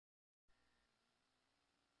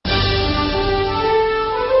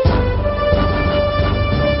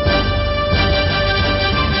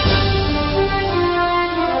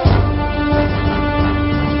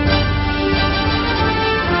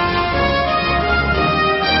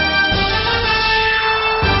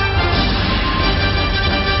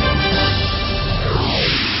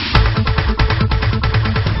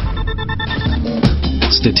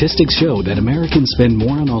Statistics show that Americans spend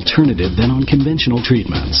more on alternative than on conventional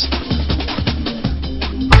treatments.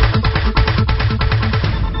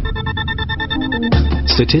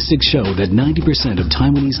 Statistics show that 90% of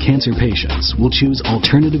Taiwanese cancer patients will choose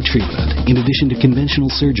alternative treatment in addition to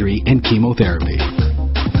conventional surgery and chemotherapy.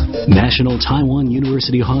 National Taiwan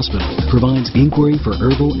University Hospital provides inquiry for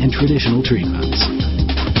herbal and traditional treatments.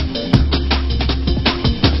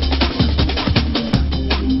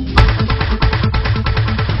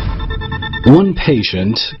 One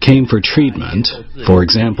patient came for treatment, for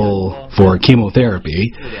example, for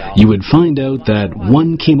chemotherapy. You would find out that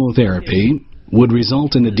one chemotherapy would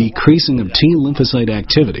result in a decreasing of T lymphocyte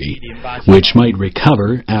activity, which might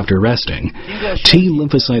recover after resting. T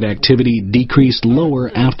lymphocyte activity decreased lower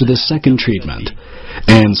after the second treatment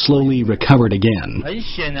and slowly recovered again.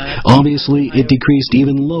 Obviously, it decreased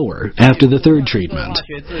even lower after the third treatment.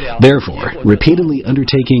 Therefore, repeatedly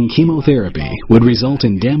undertaking chemotherapy would result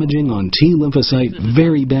in damaging on T lymphocyte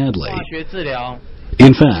very badly.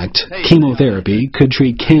 In fact, chemotherapy could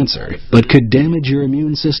treat cancer, but could damage your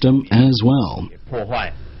immune system as well.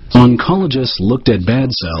 Oncologists looked at bad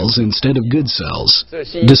cells instead of good cells.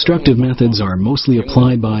 Destructive methods are mostly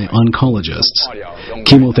applied by oncologists.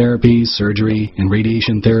 Chemotherapy, surgery, and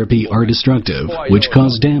radiation therapy are destructive, which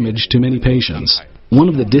cause damage to many patients. One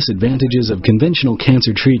of the disadvantages of conventional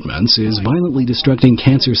cancer treatments is violently destructing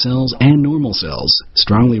cancer cells and normal cells.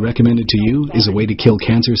 Strongly recommended to you is a way to kill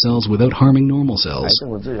cancer cells without harming normal cells.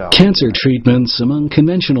 Cancer treatments among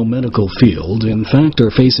conventional medical field, in fact,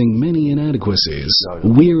 are facing many inadequacies.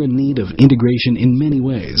 We are in need of integration in many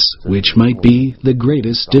ways, which might be the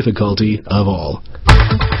greatest difficulty of all.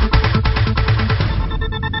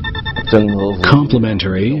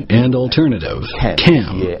 Complementary and alternative,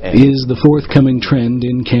 CAM, is the forthcoming trend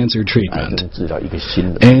in cancer treatment,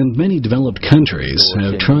 and many developed countries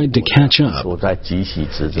have tried to catch up.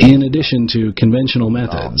 In addition to conventional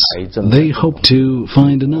methods, they hope to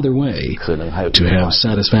find another way to have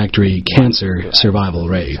satisfactory cancer survival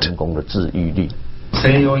rate.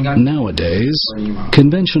 Nowadays,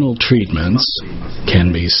 conventional treatments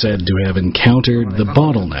can be said to have encountered the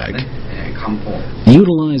bottleneck.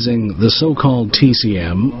 Utilizing the so-called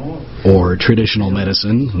TCM, or traditional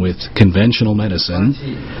medicine with conventional medicine,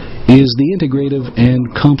 is the integrative and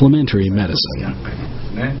complementary medicine.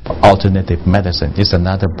 Alternative medicine is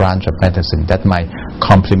another branch of medicine that might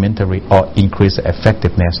complementary or increase the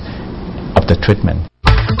effectiveness of the treatment.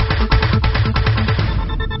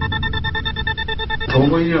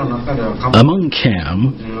 Among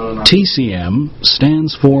CAM, TCM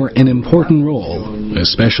stands for an important role,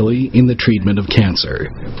 especially in the treatment of cancer.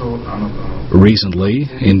 Recently,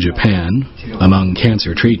 in Japan, among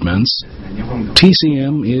cancer treatments,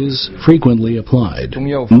 TCM is frequently applied.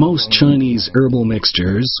 Most Chinese herbal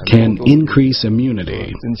mixtures can increase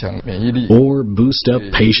immunity, or boost up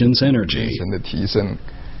patients' energy,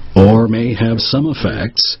 or may have some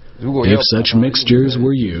effects if such mixtures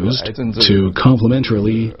were used to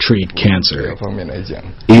complementarily treat cancer.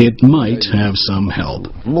 It might have some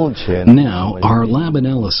help. Now, our lab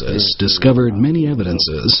analysis discovered many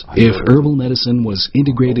evidences if herbal medicine was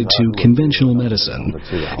integrated to conventional medicine.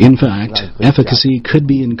 In fact, efficacy could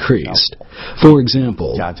be increased. For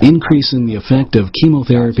example, increasing the effect of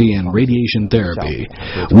chemotherapy and radiation therapy.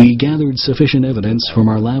 We gathered sufficient evidence from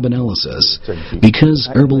our lab analysis. Because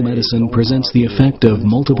herbal medicine presents the effect of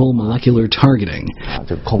multiple molecular targeting.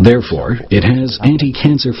 Therefore, it has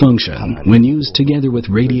anti-cancer function. When used together with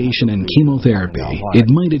radiation and chemotherapy, it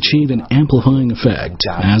might achieve an amplifying effect.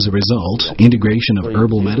 As a result, integration of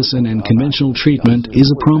herbal medicine and conventional treatment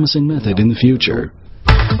is a promising method in the future.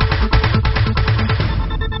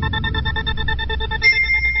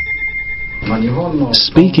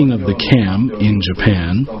 Speaking of the CAM in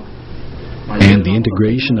Japan, and the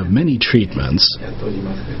integration of many treatments,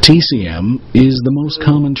 TCM is the most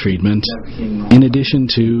common treatment in addition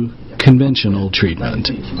to conventional treatment.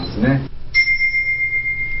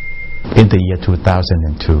 In the year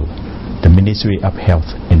 2002, the Ministry of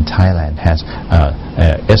Health in Thailand has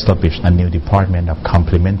established a new department of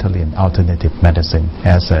complementary and alternative medicine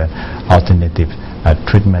as an alternative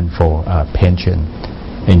treatment for patients,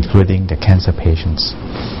 including the cancer patients.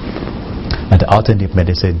 The alternative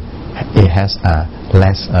medicine, it has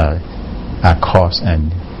less cost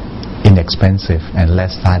and inexpensive and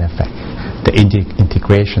less side effect. The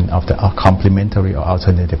integration of the complementary or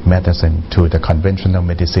alternative medicine to the conventional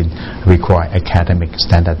medicine require academic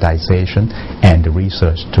standardization and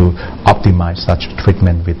research to optimize such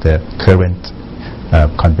treatment with the current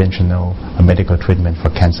conventional medical treatment for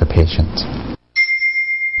cancer patients.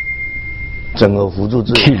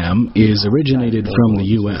 CAM is originated from the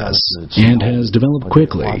U.S. and has developed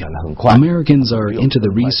quickly. Americans are into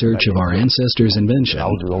the research of our ancestors' invention,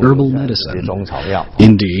 herbal medicine.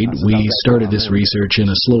 Indeed, we started this research in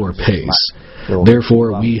a slower pace.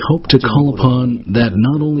 Therefore, we hope to call upon that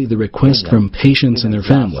not only the request from patients and their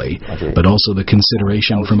family, but also the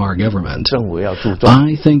consideration from our government.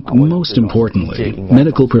 I think most importantly,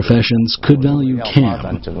 medical professions could value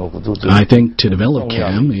CAM. I think to develop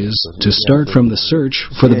CAM is to start from the search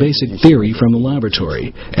for the basic theory from the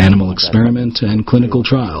laboratory, animal experiment, and clinical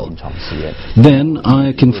trial. Then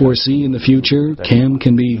I can foresee in the future CAM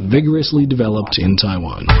can be vigorously developed in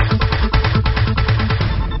Taiwan.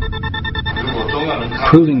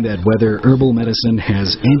 Proving that whether herbal medicine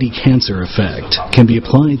has anti-cancer effect can be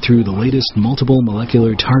applied through the latest multiple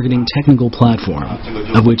molecular targeting technical platform,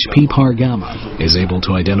 of which PPAR-gamma is able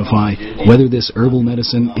to identify whether this herbal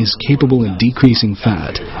medicine is capable of decreasing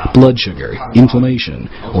fat, blood sugar, inflammation,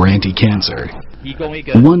 or anti-cancer.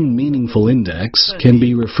 One meaningful index can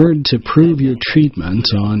be referred to prove your treatment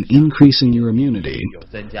on increasing your immunity.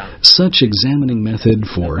 Such examining method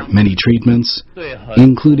for many treatments,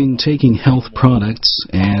 including taking health products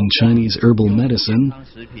and Chinese herbal medicine,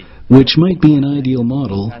 which might be an ideal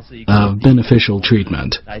model of beneficial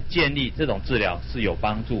treatment.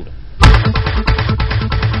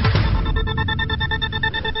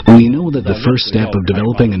 We know that the first step of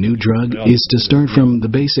developing a new drug is to start from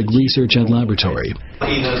the basic research at laboratory.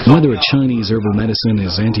 Whether a Chinese herbal medicine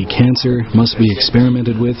is anti-cancer must be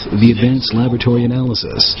experimented with the advanced laboratory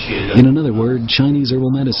analysis. In another word, Chinese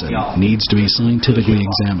herbal medicine needs to be scientifically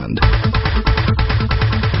examined.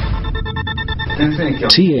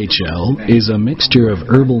 THL is a mixture of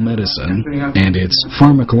herbal medicine, and its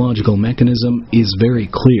pharmacological mechanism is very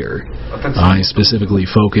clear. I specifically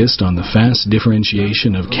focused on the fast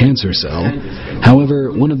differentiation of cancer cell.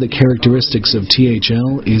 However, one of the characteristics of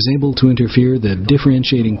THL is able to interfere the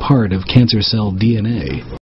differentiating part of cancer cell DNA.